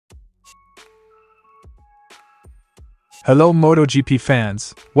Hello MotoGP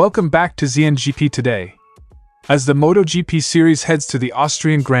fans, welcome back to ZNGP today. As the MotoGP series heads to the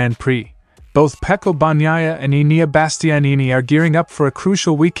Austrian Grand Prix, both Pecco Bagnaia and Enea Bastianini are gearing up for a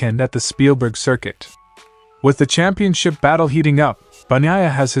crucial weekend at the Spielberg circuit. With the championship battle heating up, Bagnaia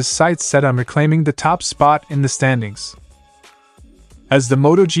has his sights set on reclaiming the top spot in the standings. As the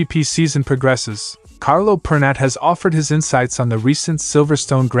MotoGP season progresses, Carlo Pernat has offered his insights on the recent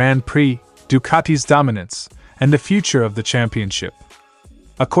Silverstone Grand Prix, Ducati's dominance, and the future of the championship.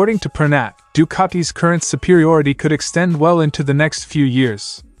 According to Pernat, Ducati's current superiority could extend well into the next few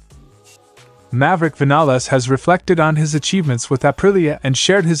years. Maverick Viñales has reflected on his achievements with Aprilia and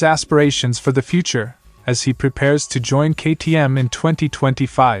shared his aspirations for the future as he prepares to join KTM in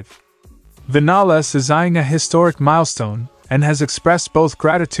 2025. Viñales is eyeing a historic milestone and has expressed both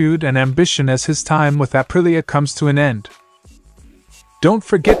gratitude and ambition as his time with Aprilia comes to an end. Don't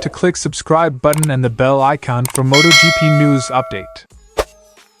forget to click subscribe button and the bell icon for MotoGP news update.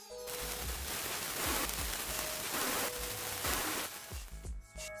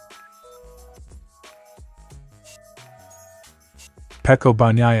 Pecco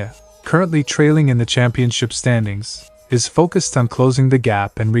Bagnaia, currently trailing in the championship standings, is focused on closing the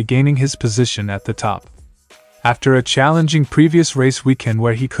gap and regaining his position at the top. After a challenging previous race weekend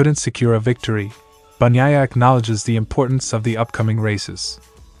where he couldn't secure a victory, Bagnaia acknowledges the importance of the upcoming races.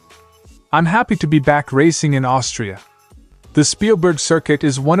 "I'm happy to be back racing in Austria. The Spielberg circuit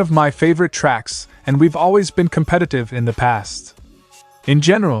is one of my favorite tracks, and we've always been competitive in the past. In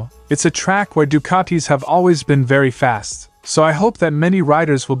general, it's a track where Ducatis have always been very fast, so I hope that many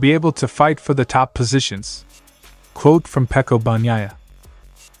riders will be able to fight for the top positions." Quote from Pecco Bagnaia.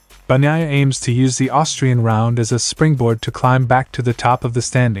 Bagnaia aims to use the Austrian round as a springboard to climb back to the top of the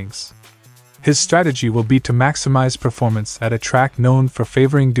standings. His strategy will be to maximize performance at a track known for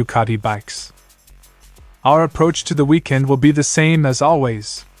favoring Ducati bikes. "Our approach to the weekend will be the same as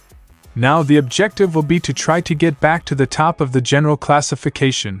always. Now the objective will be to try to get back to the top of the general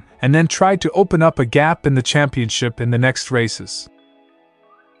classification and then try to open up a gap in the championship in the next races."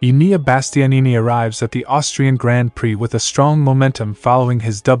 Enea Bastianini arrives at the Austrian Grand Prix with a strong momentum following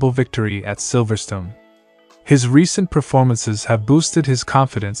his double victory at Silverstone. His recent performances have boosted his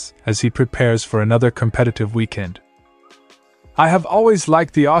confidence as he prepares for another competitive weekend. "I have always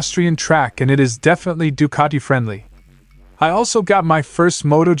liked the Austrian track and it is definitely Ducati friendly. I also got my first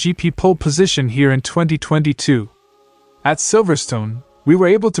MotoGP pole position here in 2022. At Silverstone, we were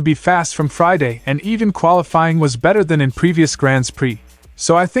able to be fast from Friday and even qualifying was better than in previous Grand Prix.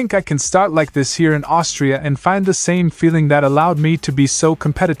 So I think I can start like this here in Austria and find the same feeling that allowed me to be so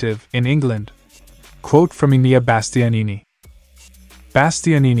competitive in England." Quote from Enea Bastianini.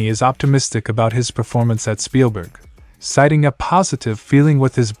 Bastianini is optimistic about his performance at Spielberg, citing a positive feeling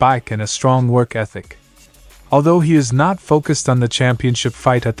with his bike and a strong work ethic. Although he is not focused on the championship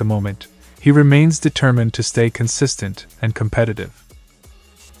fight at the moment, he remains determined to stay consistent and competitive.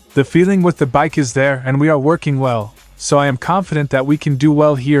 "The feeling with the bike is there and we are working well, so I am confident that we can do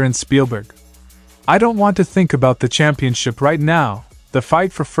well here in Spielberg. I don't want to think about the championship right now. The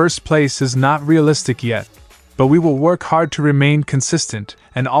fight for first place is not realistic yet, but we will work hard to remain consistent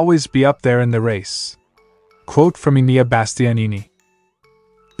and always be up there in the race." Quote from Enea Bastianini.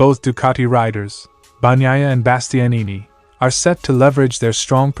 Both Ducati riders, Bagnaia and Bastianini, are set to leverage their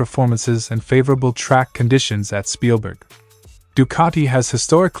strong performances and favorable track conditions at Spielberg. Ducati has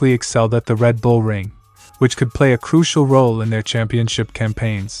historically excelled at the Red Bull Ring, which could play a crucial role in their championship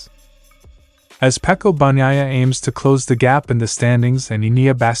campaigns. As Pecco Bagnaia aims to close the gap in the standings and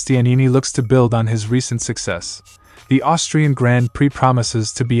Enea Bastianini looks to build on his recent success, the Austrian Grand Prix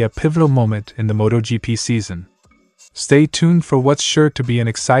promises to be a pivotal moment in the MotoGP season. Stay tuned for what's sure to be an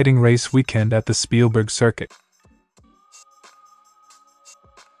exciting race weekend at the Spielberg circuit.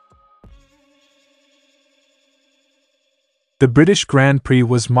 The British Grand Prix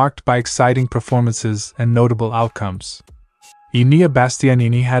was marked by exciting performances and notable outcomes. Enea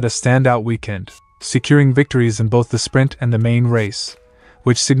Bastianini had a standout weekend, securing victories in both the sprint and the main race,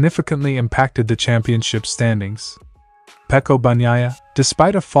 which significantly impacted the championship standings. Pecco Bagnaia,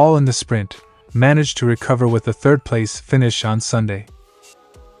 despite a fall in the sprint, managed to recover with a third-place finish on Sunday.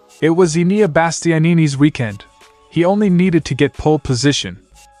 It was Enea Bastianini's weekend. He only needed to get pole position.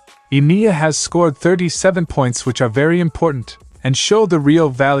 Enea has scored 37 points, which are very important and show the real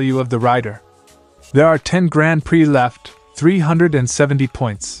value of the rider. There are 10 Grand Prix left, 370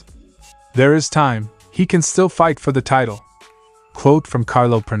 points. There is time, he can still fight for the title. Quote from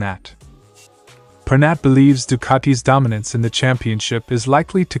Carlo Pernat. Pernat believes Ducati's dominance in the championship is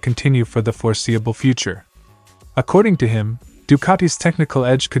likely to continue for the foreseeable future. According to him, Ducati's technical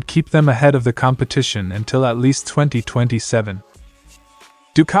edge could keep them ahead of the competition until at least 2027.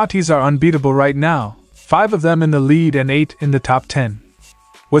 Ducatis are unbeatable right now, 5 of them in the lead and 8 in the top 10.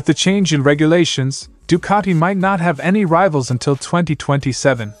 With the change in regulations, Ducati might not have any rivals until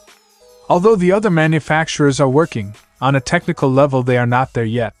 2027. Although the other manufacturers are working, on a technical level they are not there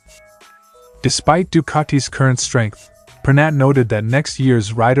yet. Despite Ducati's current strength, Pernat noted that next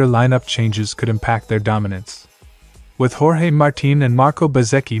year's rider lineup changes could impact their dominance. With Jorge Martin and Marco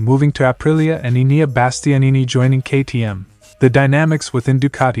Bezzecchi moving to Aprilia and Enea Bastianini joining KTM, the dynamics within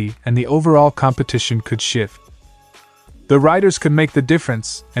Ducati and the overall competition could shift. The riders could make the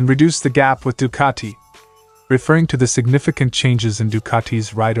difference and reduce the gap with Ducati, referring to the significant changes in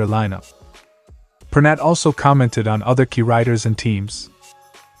Ducati's rider lineup. Pernat also commented on other key riders and teams.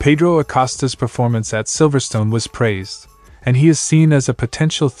 Pedro Acosta's performance at Silverstone was praised, and he is seen as a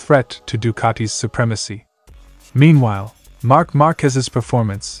potential threat to Ducati's supremacy. Meanwhile, Marc Marquez's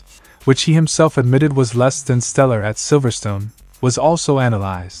performance, which he himself admitted was less than stellar at Silverstone, was also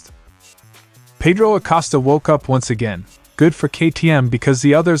analyzed. Pedro Acosta woke up once again, good for KTM because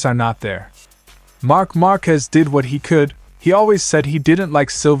the others are not there. Marc Marquez did what he could, he always said he didn't like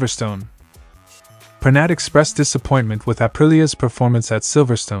Silverstone. Pernat expressed disappointment with Aprilia's performance at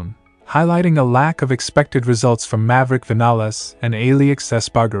Silverstone, highlighting a lack of expected results from Maverick Viñales and Alex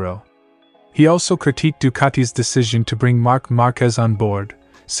Espargaro. He also critiqued Ducati's decision to bring Marc Marquez on board,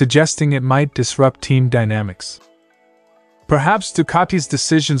 suggesting it might disrupt team dynamics. Perhaps Ducati's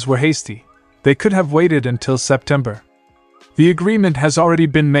decisions were hasty. They could have waited until September. The agreement has already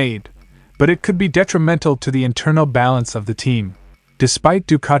been made, but it could be detrimental to the internal balance of the team. Despite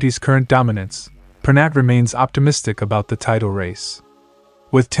Ducati's current dominance, Pernat remains optimistic about the title race.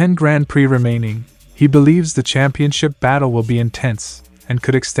 With 10 Grand Prix remaining, he believes the championship battle will be intense and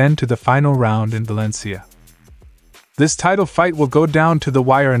could extend to the final round in Valencia. This title fight will go down to the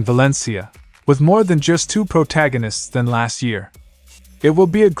wire in Valencia, with more than just 2 protagonists than last year. It will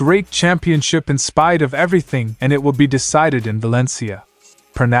be a great championship in spite of everything, and it will be decided in Valencia,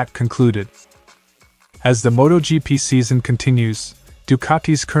 Pernat concluded. As the MotoGP season continues,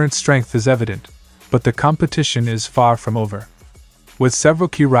 Ducati's current strength is evident, but the competition is far from over. With several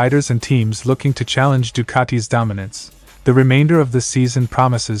key riders and teams looking to challenge Ducati's dominance, the remainder of the season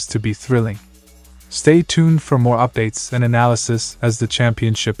promises to be thrilling. Stay tuned for more updates and analysis as the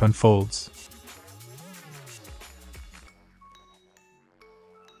championship unfolds.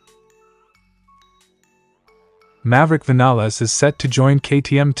 Maverick Viñales is set to join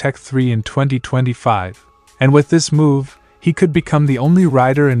KTM Tech 3 in 2025, and with this move, he could become the only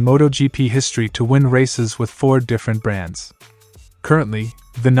rider in MotoGP history to win races with 4 different brands. Currently,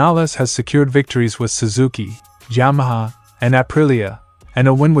 Viñales has secured victories with Suzuki, Yamaha, and Aprilia, and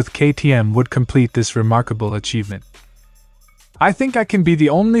a win with KTM would complete this remarkable achievement. I think I can be the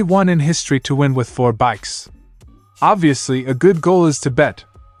only one in history to win with 4 bikes. Obviously, a good goal is to bet,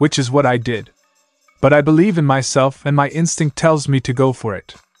 which is what I did. But I believe in myself and my instinct tells me to go for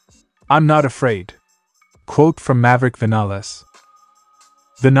it. I'm not afraid. Quote from Maverick Viñales.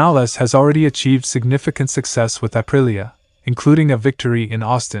 Viñales has already achieved significant success with Aprilia, including a victory in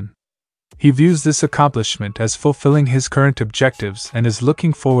Austin. He views this accomplishment as fulfilling his current objectives and is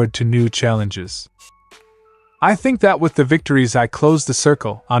looking forward to new challenges. I think that with the victories I closed the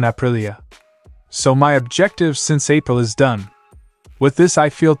circle on Aprilia. So my objective since April is done. With this I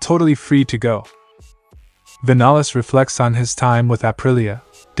feel totally free to go. Viñales reflects on his time with Aprilia,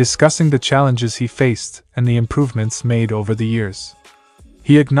 discussing the challenges he faced and the improvements made over the years.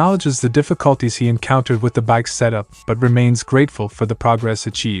 He acknowledges the difficulties he encountered with the bike's setup but remains grateful for the progress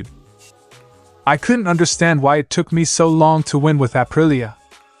achieved. I couldn't understand why it took me so long to win with Aprilia.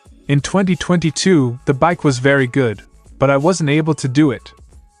 In 2022, the bike was very good, but I wasn't able to do it.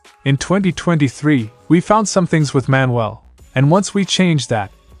 In 2023, we found some things with Manuel, and once we changed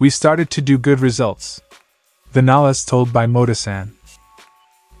that, we started to do good results. Viñales told by Motosan.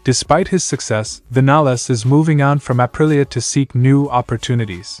 Despite his success, Viñales is moving on from Aprilia to seek new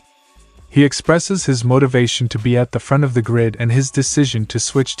opportunities. He expresses his motivation to be at the front of the grid, and his decision to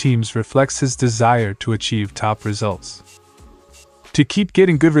switch teams reflects his desire to achieve top results. To keep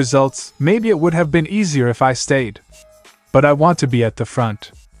getting good results, maybe it would have been easier if I stayed. But I want to be at the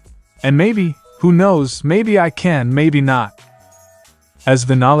front. And maybe, who knows, maybe I can, maybe not. As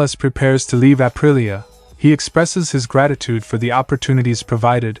Viñales prepares to leave Aprilia, he expresses his gratitude for the opportunities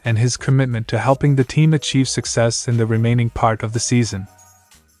provided and his commitment to helping the team achieve success in the remaining part of the season.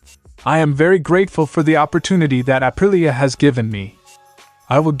 I am very grateful for the opportunity that Aprilia has given me.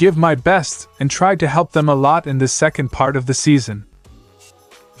 I will give my best and try to help them a lot in the second part of the season.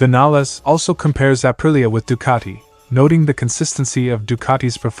 Viñales also compares Aprilia with Ducati, noting the consistency of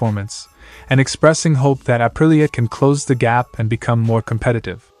Ducati's performance, and expressing hope that Aprilia can close the gap and become more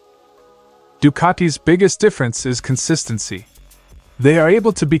competitive. Ducati's biggest difference is consistency. They are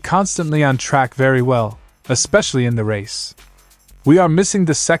able to be constantly on track very well, especially in the race. We are missing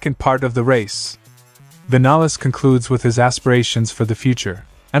the second part of the race. Viñales concludes with his aspirations for the future,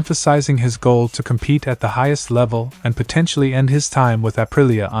 emphasizing his goal to compete at the highest level and potentially end his time with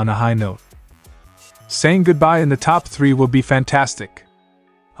Aprilia on a high note. Saying goodbye in the top 3 will be fantastic.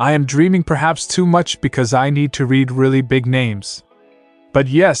 I am dreaming perhaps too much because I need to read really big names. But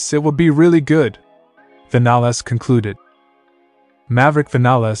yes, it will be really good, Viñales concluded. Maverick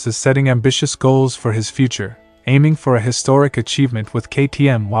Viñales is setting ambitious goals for his future, aiming for a historic achievement with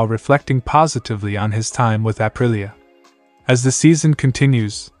KTM while reflecting positively on his time with Aprilia. As the season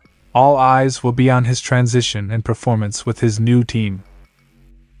continues, all eyes will be on his transition and performance with his new team.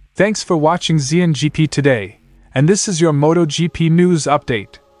 Thanks for watching ZNGP today, and this is your MotoGP news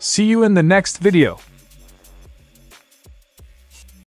update. See you in the next video.